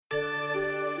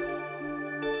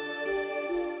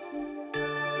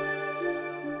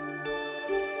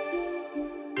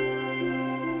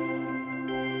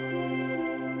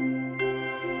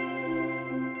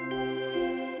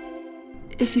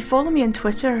If you follow me on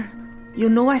Twitter,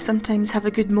 you'll know I sometimes have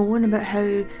a good moan about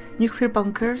how nuclear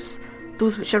bunkers,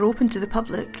 those which are open to the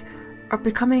public, are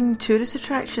becoming tourist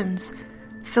attractions,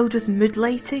 filled with mood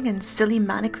lighting and silly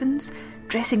mannequins,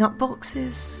 dressing up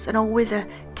boxes, and always a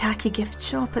tacky gift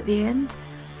shop at the end.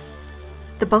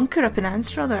 The bunker up in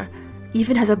Anstruther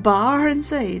even has a bar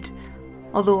inside,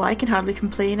 although I can hardly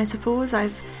complain, I suppose.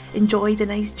 I've enjoyed a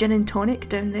nice gin and tonic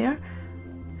down there.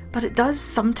 But it does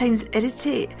sometimes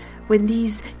irritate when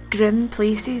these grim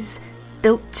places,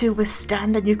 built to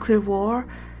withstand a nuclear war,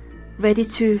 ready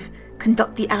to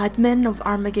conduct the admin of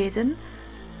Armageddon,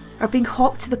 are being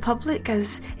hawked to the public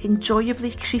as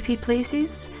enjoyably creepy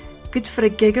places, good for a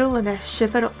giggle and a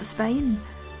shiver up the spine.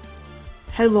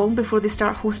 How long before they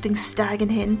start hosting stag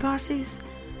and hen parties?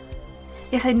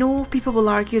 Yes, I know people will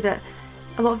argue that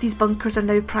a lot of these bunkers are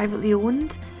now privately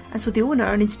owned, and so the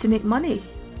owner needs to make money,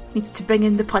 needs to bring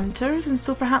in the punters, and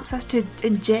so perhaps has to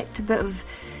inject a bit of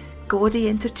gaudy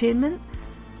entertainment.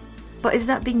 But is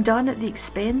that being done at the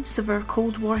expense of our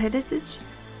Cold War heritage?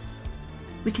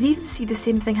 We can even see the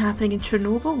same thing happening in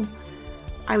Chernobyl.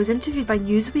 I was interviewed by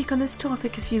Newsweek on this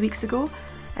topic a few weeks ago,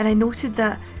 and I noted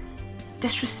that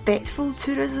disrespectful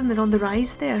tourism is on the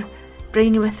rise there,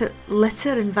 bringing with it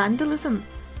litter and vandalism.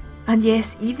 And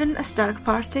yes, even a stag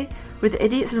party where the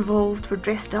idiots involved were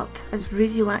dressed up as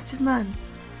Radioactive Man.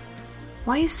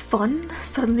 Why is fun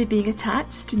suddenly being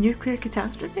attached to nuclear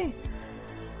catastrophe?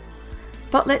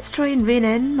 But let's try and rein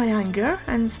in my anger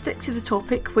and stick to the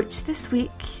topic, which this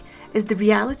week is the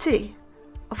reality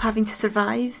of having to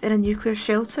survive in a nuclear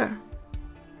shelter.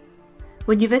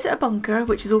 When you visit a bunker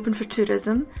which is open for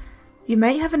tourism, you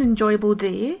might have an enjoyable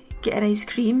day, get an ice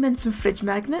cream and some fridge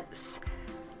magnets.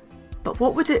 But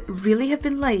what would it really have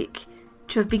been like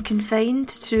to have been confined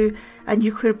to a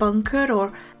nuclear bunker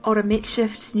or a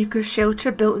makeshift nuclear shelter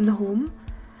built in the home,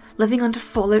 living under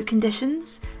fallout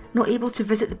conditions, not able to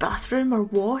visit the bathroom or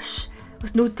wash,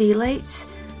 with no daylight,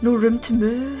 no room to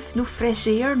move, no fresh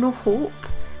air, no hope,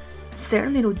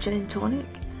 certainly no gin and tonic?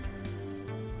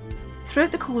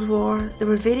 Throughout the Cold War, there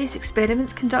were various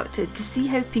experiments conducted to see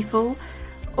how people,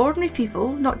 ordinary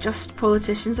people, not just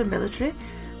politicians or military,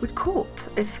 would cope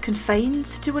if confined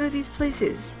to one of these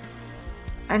places.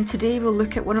 And today we'll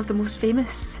look at one of the most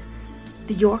famous,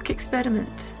 the York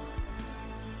experiment.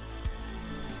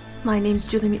 My name's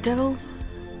Julie McDowell,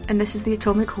 and this is the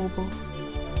Atomic Hobo.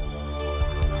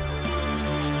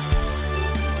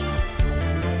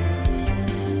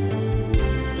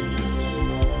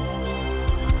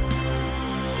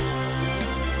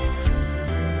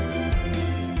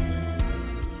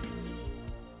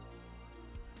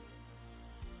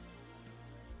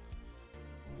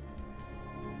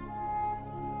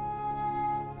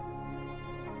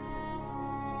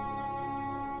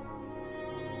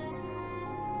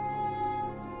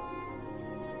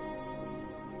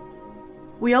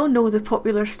 We all know the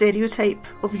popular stereotype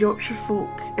of Yorkshire folk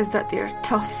is that they're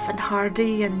tough and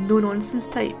hardy and no-nonsense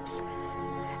types.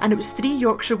 And it was 3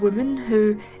 Yorkshire women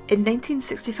who, in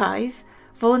 1965,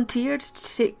 volunteered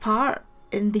to take part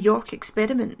in the York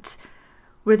experiment,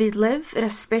 where they'd live in a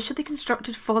specially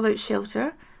constructed fallout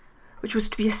shelter, which was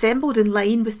to be assembled in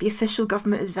line with the official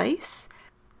government advice.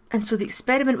 And so the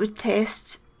experiment would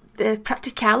test the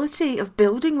practicality of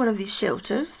building one of these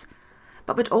shelters,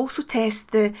 but would also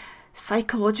test the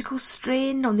psychological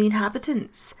strain on the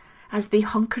inhabitants as they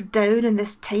hunkered down in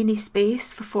this tiny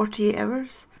space for 48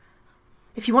 hours.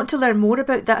 If you want to learn more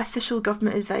about that official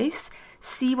government advice,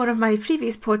 see one of my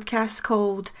previous podcasts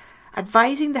called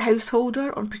Advising the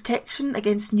Householder on Protection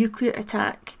Against Nuclear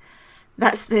Attack.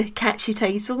 That's the catchy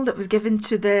title that was given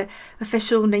to the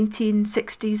official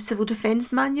 1960s Civil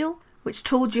Defence Manual, which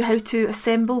told you how to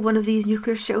assemble one of these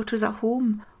nuclear shelters at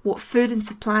home, what food and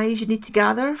supplies you need to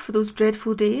gather for those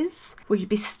dreadful days, where you'd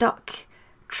be stuck,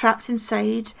 trapped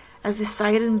inside as the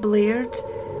siren blared,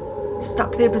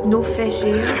 stuck there with no fresh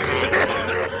air,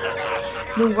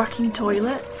 no working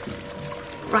toilet,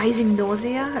 rising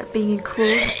nausea at being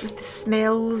enclosed with the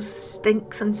smells,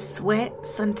 stinks and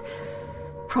sweats, and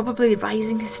probably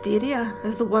rising hysteria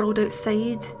as the world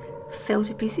outside fell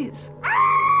to pieces.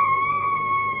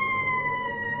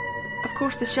 Of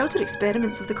course, the shelter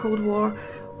experiments of the Cold War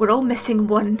were all missing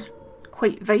one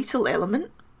quite vital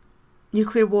element: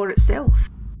 nuclear war itself.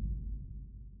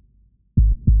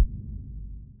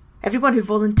 Everyone who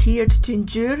volunteered to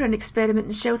endure an experiment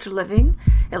in shelter living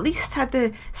at least had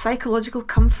the psychological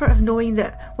comfort of knowing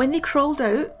that when they crawled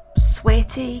out,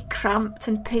 sweaty, cramped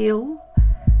and pale,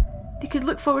 they could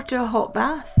look forward to a hot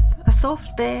bath, a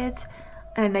soft bed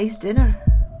and a nice dinner.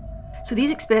 So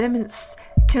these experiments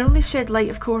can only shed light,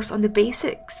 of course, on the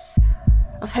basics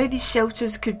of how these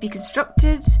shelters could be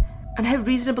constructed, and how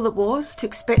reasonable it was to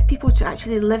expect people to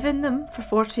actually live in them for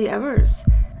 48 hours,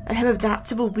 and how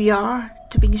adaptable we are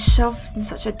to being shoved in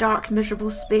such a dark,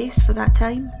 miserable space for that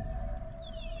time.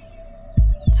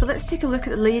 So let's take a look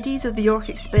at the ladies of the York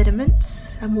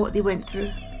experiment and what they went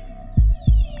through.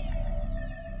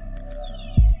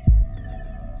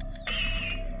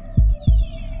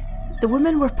 The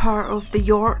women were part of the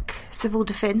York Civil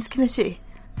Defence Committee,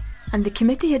 and the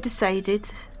committee had decided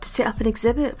to set up an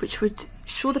exhibit which would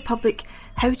show the public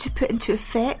how to put into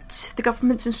effect the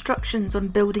government's instructions on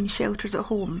building shelters at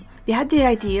home. They had the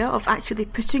idea of actually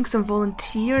putting some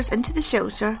volunteers into the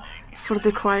shelter for the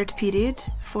required period,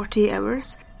 48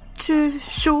 hours, to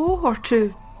show or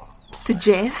to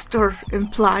suggest or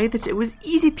imply that it was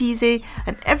easy peasy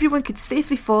and everyone could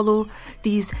safely follow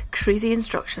these crazy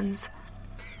instructions.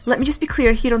 Let me just be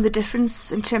clear here on the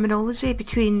difference in terminology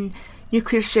between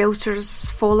nuclear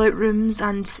shelters, fallout rooms,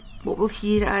 and what we'll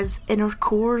hear as inner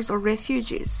cores or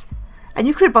refuges. A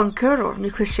nuclear bunker or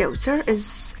nuclear shelter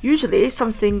is usually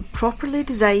something properly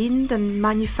designed and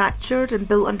manufactured and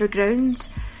built underground.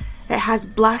 It has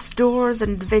blast doors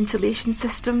and ventilation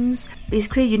systems.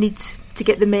 Basically, you need to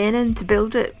get the men in to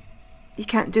build it. You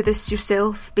can't do this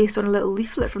yourself based on a little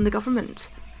leaflet from the government.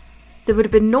 There would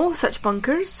have been no such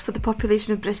bunkers for the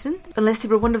population of Britain unless they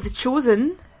were one of the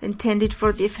chosen intended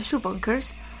for the official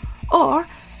bunkers, or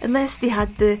unless they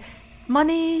had the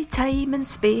money, time and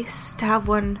space to have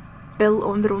one built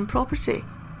on their own property.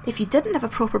 If you didn't have a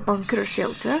proper bunker or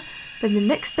shelter, then the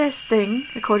next best thing,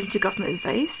 according to government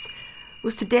advice,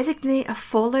 was to designate a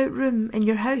fallout room in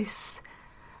your house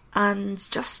and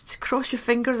just cross your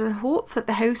fingers and hope that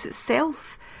the house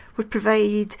itself would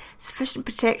provide sufficient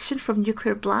protection from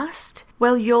nuclear blast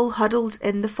while you all huddled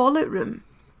in the fallout room.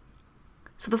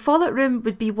 So the fallout room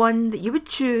would be one that you would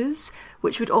choose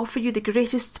which would offer you the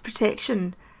greatest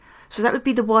protection. So that would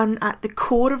be the one at the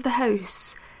core of the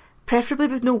house, preferably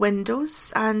with no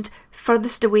windows and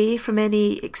furthest away from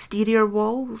any exterior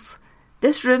walls.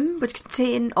 This room would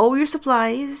contain all your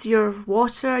supplies, your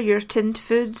water, your tinned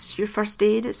foods, your first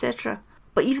aid, etc.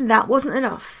 But even that wasn't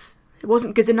enough. It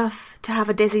wasn't good enough to have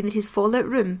a designated fallout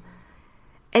room.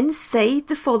 Inside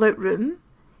the fallout room,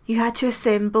 you had to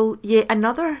assemble yet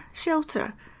another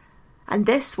shelter. And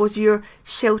this was your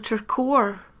shelter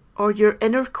core, or your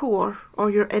inner core, or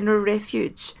your inner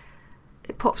refuge.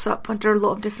 It pops up under a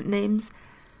lot of different names.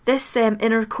 This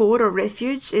inner core or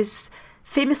refuge is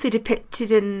famously depicted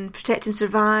in Protect and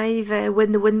Survive,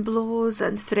 When the Wind Blows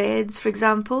and Threads, for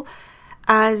example,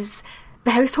 as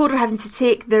the householder having to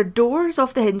take their doors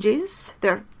off the hinges,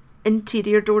 their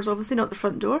interior doors obviously, not the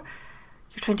front door.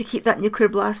 You're trying to keep that nuclear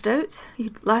blast out.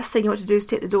 Last thing you want to do is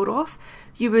take the door off.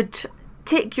 You would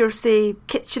take your, say,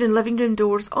 kitchen and living room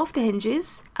doors off the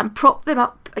hinges and prop them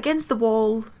up against the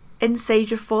wall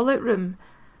inside your fallout room.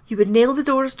 You would nail the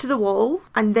doors to the wall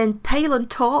and then pile on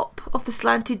top of the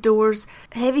slanted doors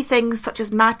heavy things such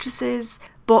as mattresses,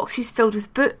 boxes filled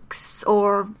with books,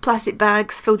 or plastic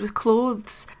bags filled with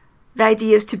clothes. The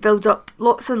idea is to build up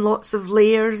lots and lots of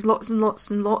layers, lots and lots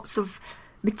and lots of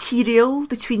material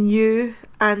between you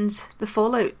and the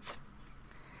fallout.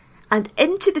 And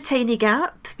into the tiny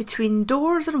gap between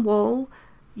doors and wall,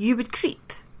 you would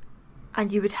creep.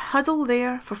 And you would huddle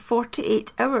there for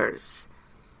 48 hours,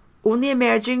 only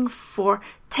emerging for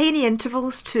tiny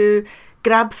intervals to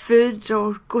grab food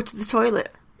or go to the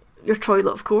toilet. Your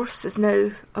toilet, of course, is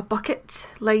now a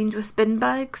bucket lined with bin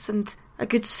bags and a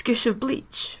good scoosh of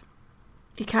bleach.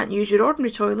 You can't use your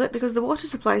ordinary toilet because the water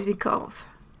supply has been cut off.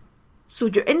 So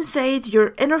you're inside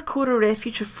your inner core or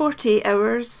refuge for 48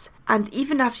 hours, and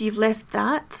even after you've left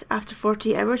that, after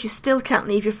 48 hours, you still can't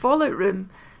leave your fallout room.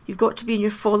 You've got to be in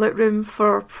your fallout room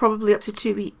for probably up to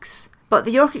 2 weeks. But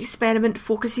the York experiment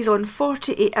focuses on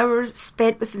 48 hours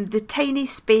spent within the tiny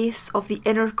space of the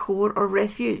inner core or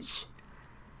refuge.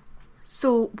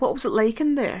 So what was it like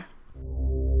in there?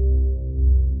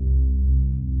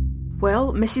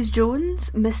 Well, Mrs.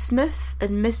 Jones, Miss Smith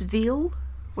and Miss Veal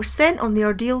were sent on the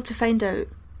ordeal to find out.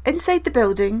 Inside the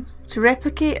building, to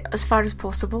replicate as far as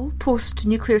possible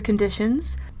post-nuclear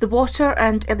conditions, the water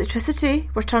and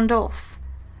electricity were turned off.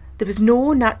 There was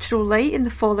no natural light in the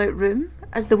fallout room,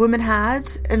 as the woman had,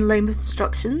 in line with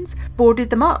instructions, boarded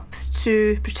them up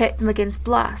to protect them against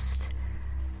blast.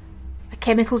 A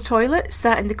chemical toilet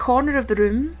sat in the corner of the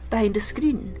room behind a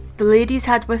screen. The ladies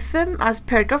had with them, as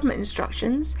per government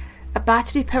instructions, a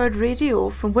battery-powered radio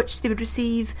from which they would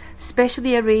receive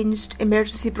specially arranged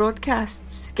emergency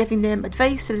broadcasts, giving them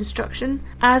advice and instruction,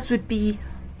 as would be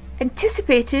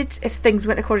anticipated if things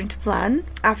went according to plan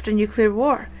after nuclear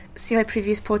war. See my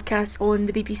previous podcast on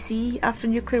the BBC after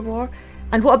nuclear war.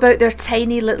 And what about their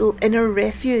tiny little inner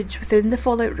refuge within the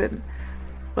fallout room?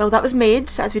 Well, that was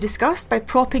made, as we discussed, by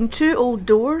propping 2 old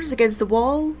doors against the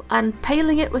wall and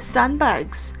piling it with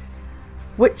sandbags,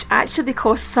 which actually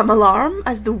caused some alarm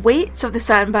as the weight of the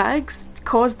sandbags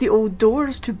caused the old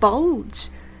doors to bulge.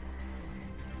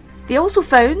 They also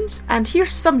found, and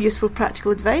here's some useful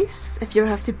practical advice if you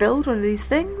ever have to build one of these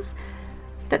things,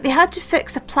 that they had to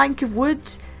fix a plank of wood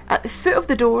at the foot of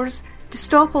the doors to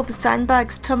stop all the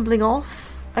sandbags tumbling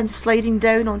off and sliding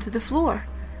down onto the floor.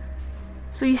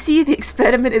 So you see, the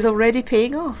experiment is already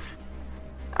paying off.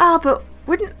 But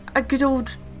wouldn't a good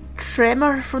old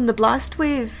tremor from the blast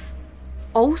wave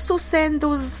also send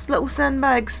those little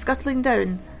sandbags scuttling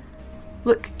down?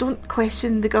 Look, don't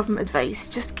question the government advice,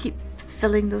 just keep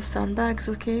filling those sandbags,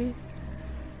 okay?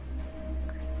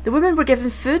 The women were given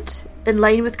food in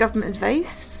line with government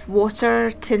advice,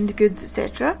 water, tinned goods,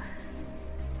 etc.,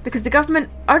 because the government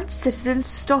urged citizens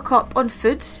to stock up on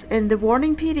food in the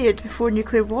warning period before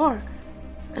nuclear war,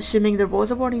 assuming there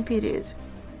was a warning period.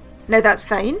 Now that's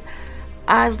fine,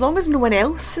 as long as no one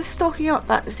else is stocking up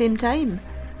at the same time.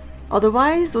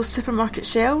 Otherwise, those supermarket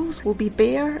shelves will be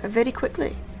bare very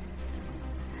quickly.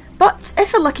 But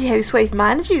if a lucky housewife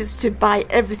manages to buy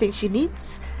everything she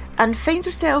needs and finds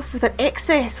herself with an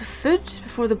excess of food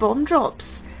before the bomb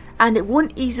drops and it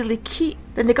won't easily keep,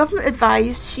 then the government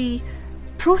advised she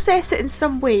process it in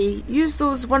some way, use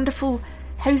those wonderful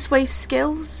housewife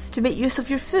skills to make use of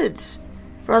your food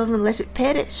rather than let it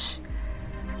perish.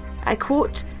 I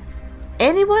quote,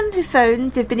 "Anyone who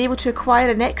found they've been able to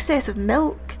acquire an excess of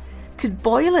milk could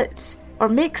boil it or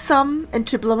make some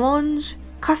into blancmange,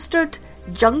 custard,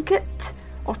 junket,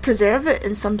 or preserve it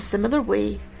in some similar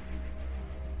way."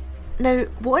 Now,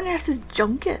 what on earth is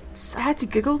junkets? I had to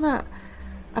Google that.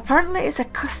 Apparently it's a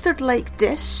custard-like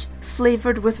dish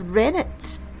flavoured with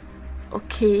rennet.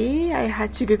 Okay, I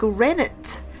had to Google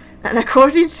rennet. And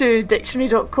according to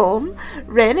dictionary.com,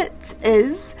 rennet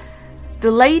is the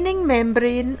lining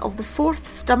membrane of the 4th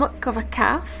stomach of a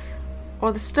calf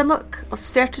or the stomach of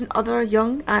certain other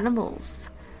young animals.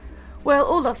 Well,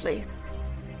 oh lovely.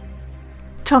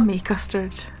 Tummy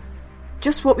custard.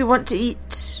 Just what we want to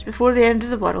eat before the end of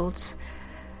the world.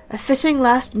 A fitting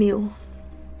last meal.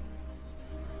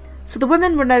 So the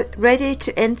women were now ready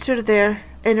to enter their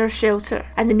inner shelter,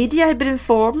 and the media had been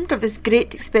informed of this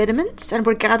great experiment and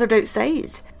were gathered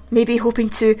outside, maybe hoping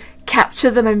to capture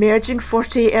them emerging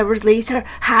 48 hours later,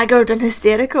 haggard and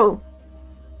hysterical.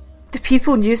 The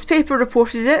People newspaper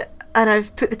reported it, and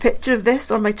I've put the picture of this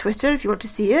on my Twitter if you want to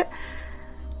see it.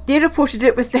 They reported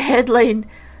it with the headline,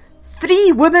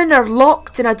 "3 women are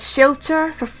locked in a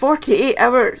shelter for 48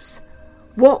 hours.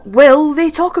 What will they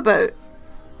talk about?"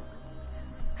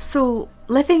 So,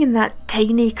 living in that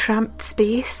tiny, cramped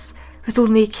space, with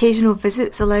only occasional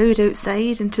visits allowed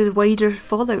outside into the wider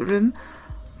fallout room,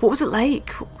 what was it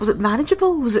like? Was it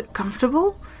manageable? Was it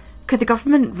comfortable? Could the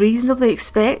government reasonably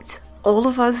expect all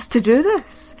of us to do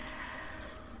this?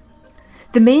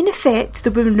 The main effect the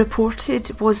women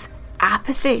reported was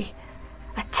apathy.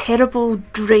 A terrible,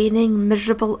 draining,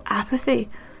 miserable apathy.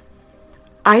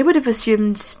 I would have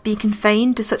assumed being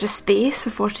confined to such a space for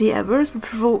 48 hours would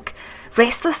provoke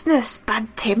restlessness,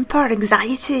 bad temper,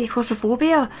 anxiety,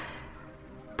 claustrophobia.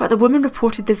 But the woman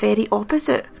reported the very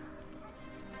opposite.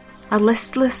 A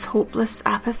listless, hopeless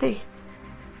apathy.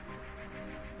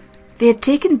 They had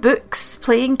taken books,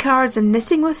 playing cards and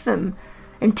knitting with them,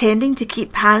 intending to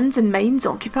keep hands and minds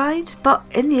occupied, but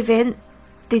in the event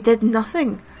they did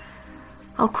nothing.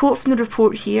 I'll quote from the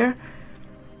report here.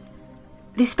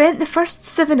 "They spent the first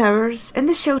 7 hours in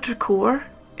the shelter core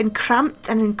in cramped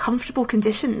and uncomfortable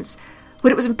conditions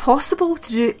where it was impossible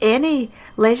to do any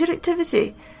leisure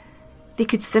activity. They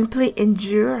could simply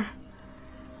endure.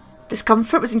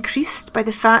 Discomfort was increased by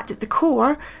the fact that the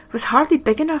core was hardly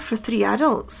big enough for 3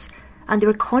 adults, and they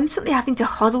were constantly having to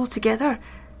huddle together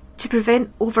to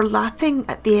prevent overlapping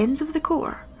at the ends of the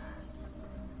core."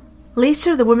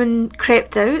 Later, the woman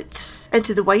crept out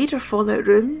into the wider fallout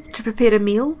room to prepare a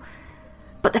meal,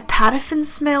 but the paraffin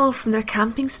smell from their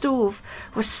camping stove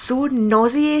was so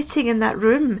nauseating in that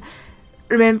room,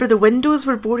 remember the windows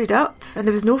were boarded up and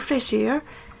there was no fresh air,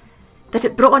 that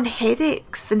it brought on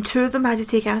headaches and 2 of them had to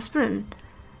take aspirin.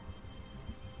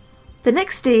 The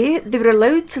next day, they were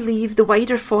allowed to leave the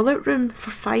wider fallout room for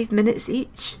 5 minutes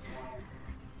each.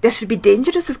 This would be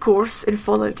dangerous, of course, in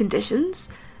fallout conditions.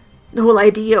 The whole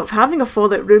idea of having a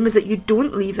fallout room is that you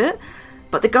don't leave it,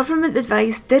 but the government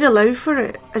advice did allow for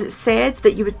it, as it said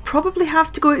that you would probably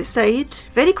have to go outside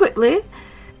very quickly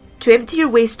to empty your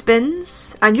waste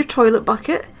bins and your toilet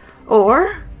bucket,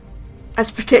 or,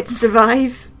 as Protect and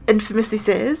Survive infamously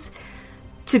says,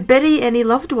 to bury any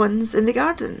loved ones in the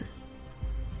garden.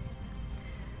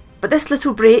 But this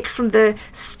little break from the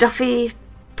stuffy,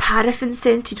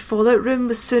 paraffin-scented fallout room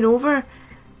was soon over,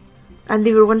 and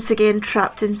they were once again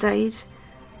trapped inside.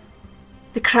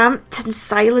 The cramped and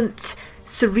silent,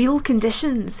 surreal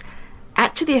conditions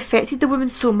actually affected the woman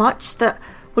so much that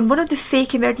when one of the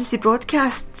fake emergency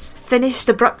broadcasts finished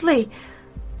abruptly,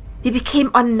 they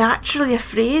became unnaturally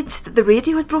afraid that the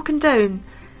radio had broken down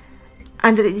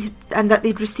and that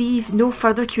they'd receive no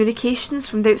further communications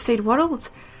from the outside world.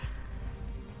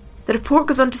 The report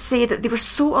goes on to say that they were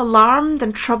so alarmed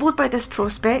and troubled by this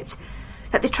prospect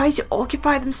that they tried to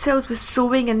occupy themselves with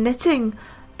sewing and knitting,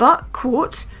 but,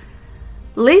 quote,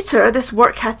 later this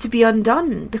work had to be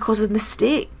undone because of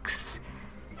mistakes.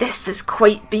 This is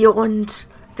quite beyond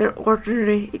their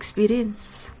ordinary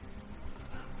experience.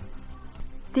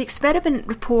 The experiment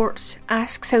report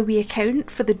asks how we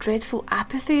account for the dreadful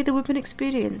apathy the woman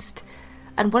experienced,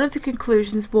 and one of the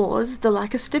conclusions was the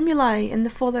lack of stimuli in the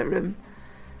fallout room.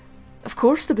 Of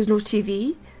course, there was no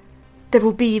TV. There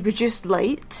will be reduced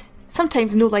light,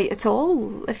 sometimes no light at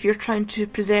all if you're trying to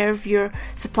preserve your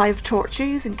supply of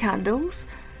torches and candles.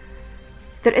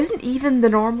 There isn't even the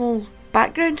normal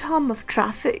background hum of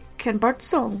traffic and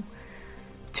birdsong.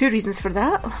 Two reasons for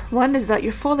that. One is that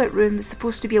your fallout room is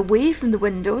supposed to be away from the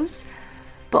windows,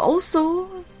 but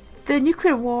also the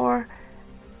nuclear war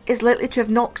is likely to have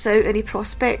knocked out any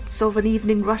prospects of an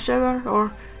evening rush hour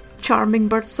or charming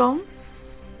birdsong.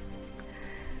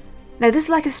 Now, this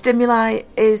lack of stimuli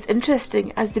is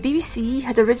interesting, as the BBC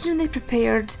had originally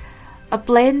prepared a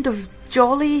blend of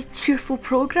jolly, cheerful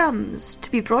programmes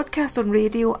to be broadcast on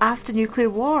radio after nuclear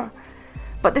war,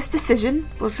 but this decision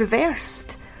was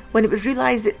reversed when it was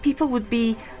realised that people would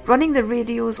be running their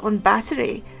radios on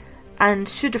battery and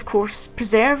should, of course,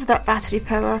 preserve that battery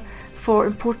power for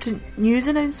important news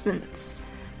announcements,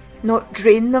 not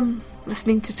drain them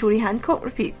listening to Tony Hancock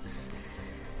repeats.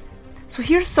 So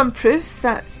here's some proof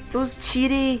that those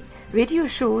cheery radio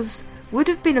shows would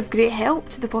have been of great help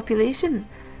to the population,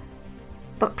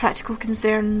 but practical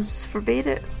concerns forbade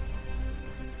it.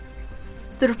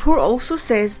 The report also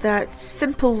says that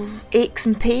simple aches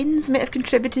and pains might have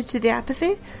contributed to the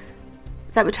apathy.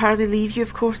 That would hardly leave you,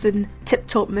 of course, in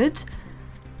tip-top mood.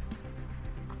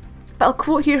 But I'll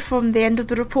quote here from the end of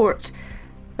the report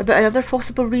about another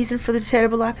possible reason for the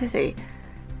terrible apathy.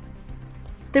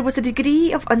 There was a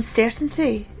degree of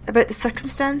uncertainty about the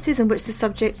circumstances in which the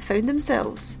subjects found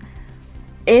themselves.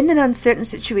 In an uncertain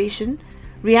situation,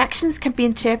 reactions can be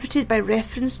interpreted by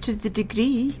reference to the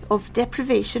degree of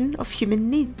deprivation of human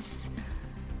needs.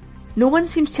 No one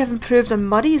seems to have improved on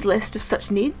Murray's list of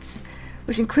such needs,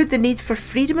 which include the need for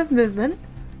freedom of movement,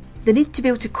 the need to be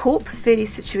able to cope with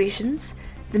various situations,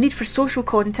 the need for social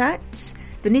contacts,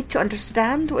 the need to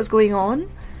understand what is going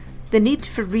on, the need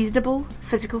for reasonable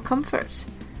physical comfort.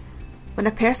 When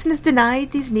a person is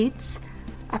denied these needs,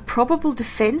 a probable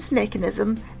defence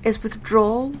mechanism is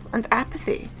withdrawal and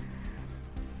apathy.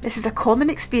 This is a common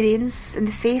experience in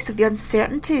the face of the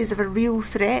uncertainties of a real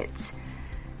threat.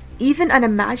 Even an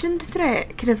imagined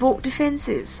threat can evoke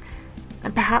defences,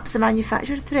 and perhaps a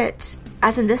manufactured threat,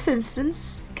 as in this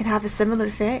instance, can have a similar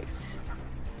effect.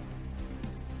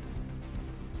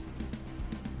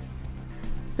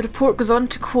 The report goes on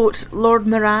to quote Lord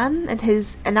Moran in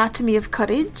his Anatomy of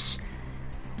Courage.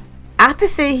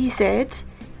 Apathy, he said,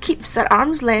 keeps at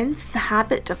arm's length the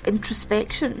habit of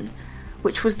introspection,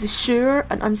 which was the sure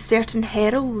and uncertain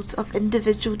herald of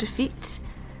individual defeat.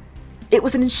 It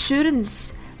was an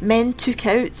insurance men took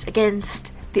out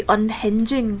against the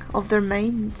unhinging of their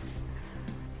minds.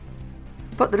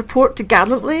 But the report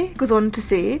gallantly goes on to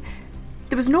say,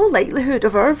 there was no likelihood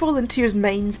of our volunteers'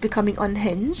 minds becoming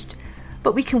unhinged,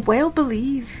 but we can well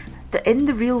believe that in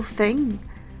the real thing,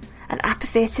 an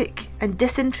apathetic and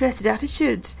disinterested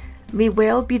attitude may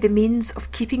well be the means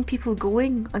of keeping people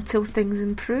going until things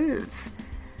improve.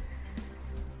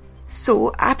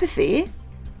 So apathy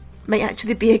might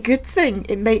actually be a good thing.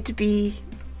 It might be,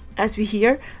 as we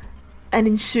hear, an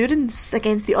insurance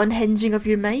against the unhinging of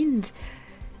your mind.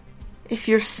 If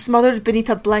you're smothered beneath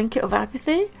a blanket of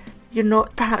apathy, you're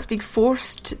not perhaps being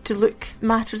forced to look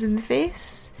matters in the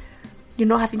face. You're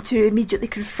not having to immediately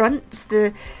confront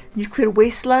the nuclear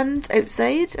wasteland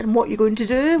outside and what you're going to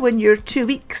do when your 2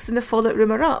 weeks in the fallout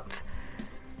room are up.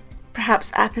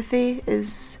 Perhaps apathy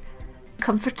is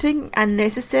comforting and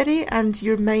necessary, and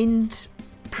your mind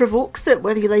provokes it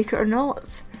whether you like it or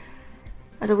not,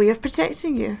 as a way of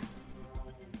protecting you.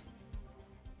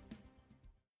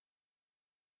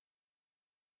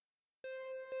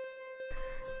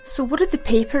 So what did the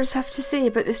papers have to say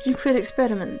about this nuclear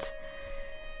experiment?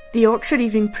 The Yorkshire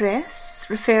Evening Press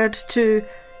referred to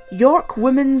York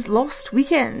Women's Lost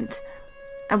Weekend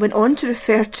and went on to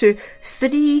refer to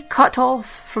 3 cut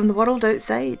off from the world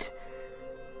outside.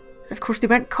 Of course, they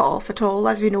weren't cut off at all.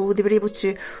 As we know, they were able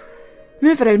to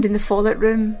move around in the fallout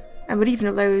room and were even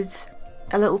allowed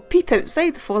a little peep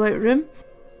outside the fallout room.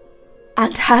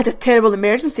 And had a terrible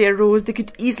emergency arose, they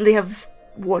could easily have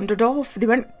wandered off. They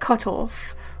weren't cut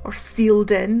off or sealed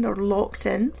in or locked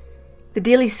in. The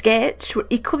Daily Sketch were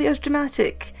equally as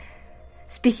dramatic,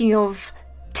 speaking of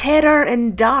terror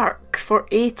in dark for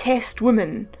A-test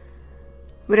woman,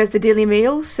 whereas the Daily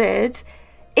Mail said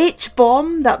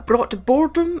H-bomb that brought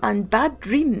boredom and bad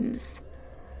dreams.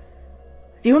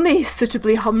 The only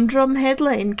suitably humdrum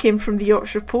headline came from the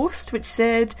Yorkshire Post, which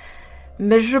said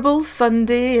miserable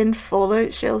Sunday in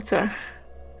fallout shelter.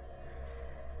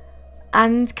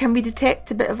 And can we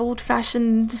detect a bit of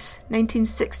old-fashioned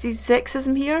 1960s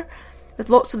sexism here? With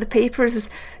lots of the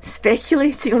papers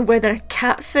speculating on whether a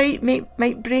cat fight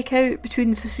might break out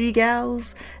between the 3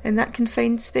 gals in that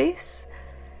confined space.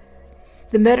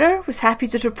 The Mirror was happy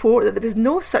to report that there was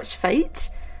no such fight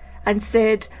and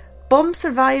said, bomb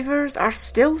survivors are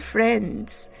still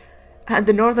friends. And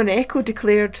the Northern Echo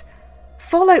declared,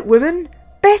 Fallout women,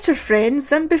 better friends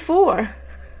than before.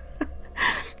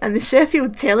 And the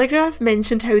Sheffield Telegraph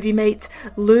mentioned how they might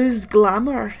lose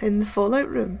glamour in the fallout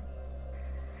room.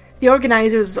 The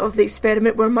organisers of the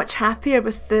experiment were much happier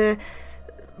with the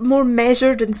more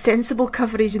measured and sensible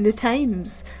coverage in the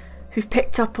Times, who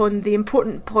picked up on the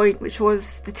important point, which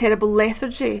was the terrible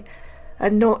lethargy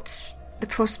and not the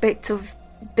prospect of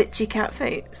bitchy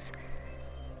catfights.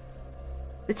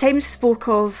 The Times spoke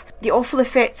of the awful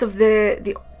effects of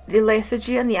the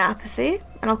lethargy and the apathy,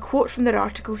 and I'll quote from their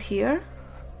article here.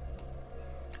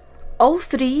 All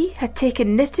 3 had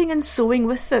taken knitting and sewing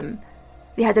with them.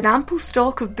 They had an ample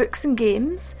stock of books and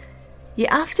games,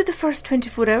 yet after the first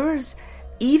 24 hours,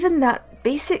 even that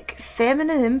basic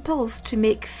feminine impulse to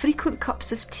make frequent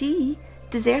cups of tea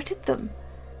deserted them.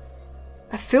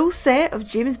 A full set of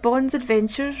James Bond's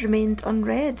adventures remained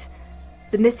unread,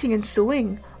 the knitting and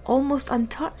sewing almost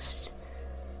untouched.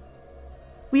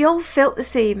 We all felt the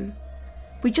same.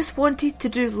 We just wanted to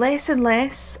do less and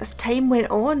less as time went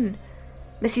on,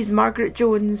 Mrs. Margaret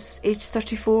Jones, aged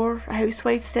 34, a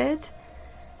housewife, said.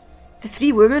 The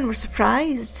 3 women were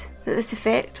surprised that this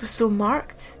effect was so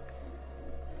marked.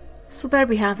 So there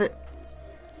we have it.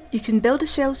 You can build a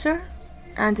shelter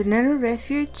and an inner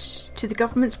refuge to the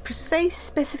government's precise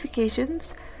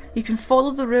specifications. You can follow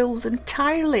the rules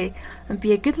entirely and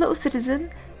be a good little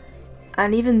citizen,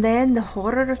 and even then the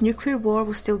horror of nuclear war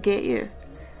will still get you.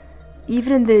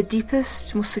 Even in the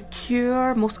deepest, most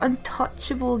secure, most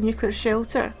untouchable nuclear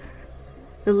shelter,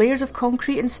 the layers of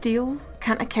concrete and steel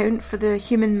can't account for the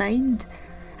human mind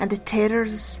and the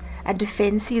terrors and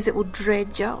defences it will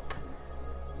dredge up.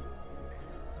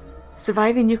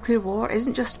 Surviving nuclear war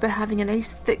isn't just about having a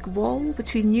nice thick wall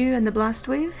between you and the blast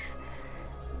wave.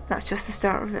 That's just the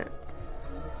start of it.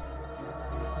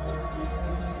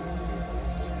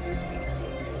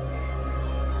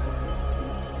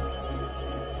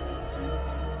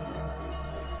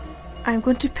 I'm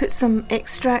going to put some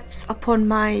extracts up on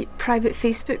my private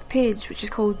Facebook page, which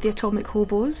is called The Atomic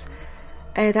Hobos.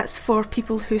 That's for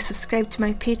people who subscribe to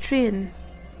my Patreon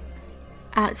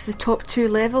at the top 2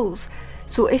 levels.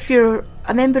 So if you're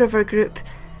a member of our group,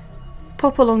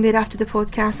 pop along there after the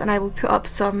podcast and I will put up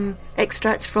some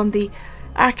extracts from the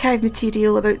archive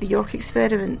material about the York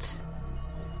experiment.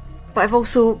 But I've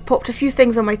also popped a few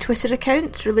things on my Twitter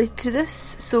account related to this,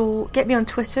 so get me on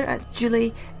Twitter at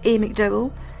Julie A.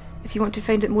 McDowell if you want to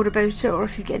find out more about it, or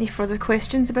if you've got any further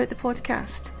questions about the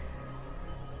podcast.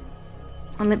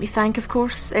 And let me thank, of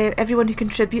course, everyone who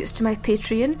contributes to my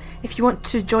Patreon. If you want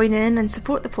to join in and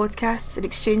support the podcasts in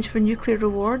exchange for nuclear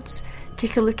rewards,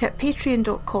 take a look at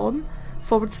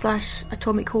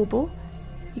patreon.com/Atomic Hobo.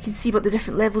 You can see what the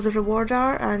different levels of reward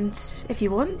are, and if you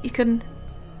want, you can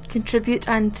contribute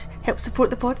and help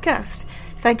support the podcast.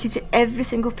 Thank you to every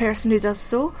single person who does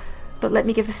so. But let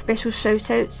me give a special shout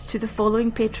out to the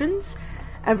following patrons: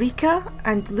 Arika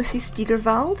and Lucy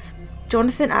Steigerwald,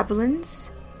 Jonathan Abelins,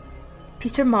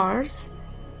 Peter Mars,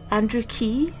 Andrew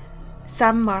Key,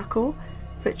 Sam Marco,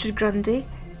 Richard Grundy,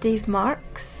 Dave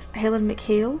Marks, Helen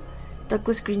McHale,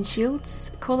 Douglas Greenshields,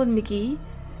 Colin McGee,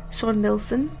 Sean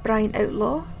Milson, Brian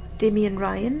Outlaw, Damien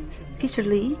Ryan, Peter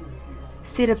Lee,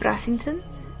 Sarah Brassington,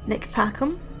 Nick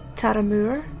Packham, Tara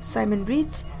Moore, Simon Reed,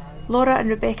 Laura and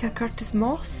Rebecca Curtis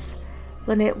Moss,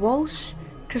 Lynette Walsh,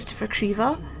 Christopher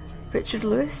Creva, Richard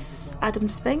Lewis, Adam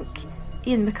Spink,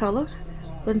 Ian McCulloch,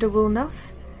 Linda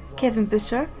Woolnuff, Kevin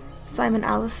Booter, Simon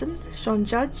Allison, Sean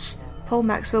Judge, Paul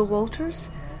Maxwell Walters,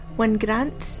 Wyn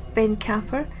Grant, Ben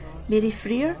Capper, Mary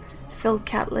Freer, Phil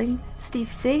Catling,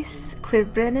 Steve Sayce, Claire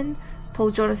Brennan, Paul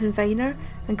Jonathan Viner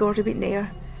and Gordon McNair.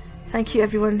 Thank you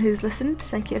everyone who's listened,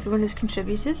 thank you everyone who's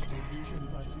contributed.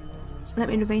 Let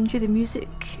me remind you the music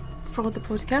for the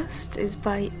podcast is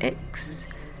by Ix.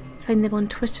 Find them on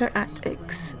Twitter at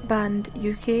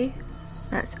IXBandUK.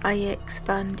 That's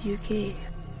IXBandUK.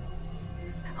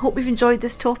 Hope you've enjoyed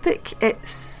this topic. It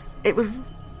was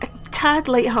a tad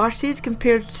light-hearted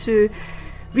compared to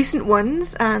recent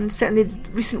ones and certainly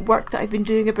recent work that I've been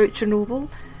doing about Chernobyl.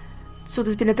 So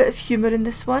there's been a bit of humour in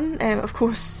this one. Of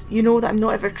course, you know that I'm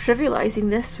not ever trivialising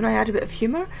this when I add a bit of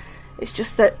humour. It's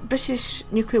just that British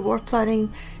nuclear war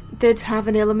planning did have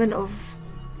an element of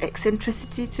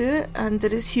eccentricity to it, and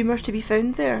there is humour to be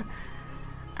found there.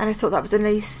 And I thought that was a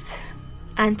nice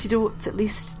antidote, at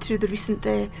least, to the recent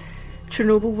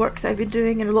Chernobyl work that I've been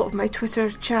doing, and a lot of my Twitter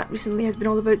chat recently has been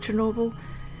all about Chernobyl.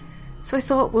 So I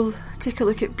thought we'll take a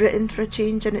look at Britain for a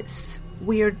change and its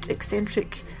weird,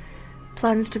 eccentric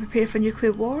plans to prepare for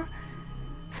nuclear war.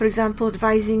 For example,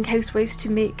 advising housewives to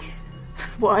make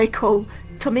what I call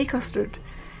tummy custard.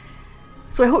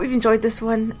 So I hope you've enjoyed this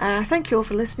one. Thank you all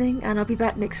for listening, and I'll be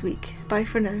back next week. Bye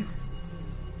for now.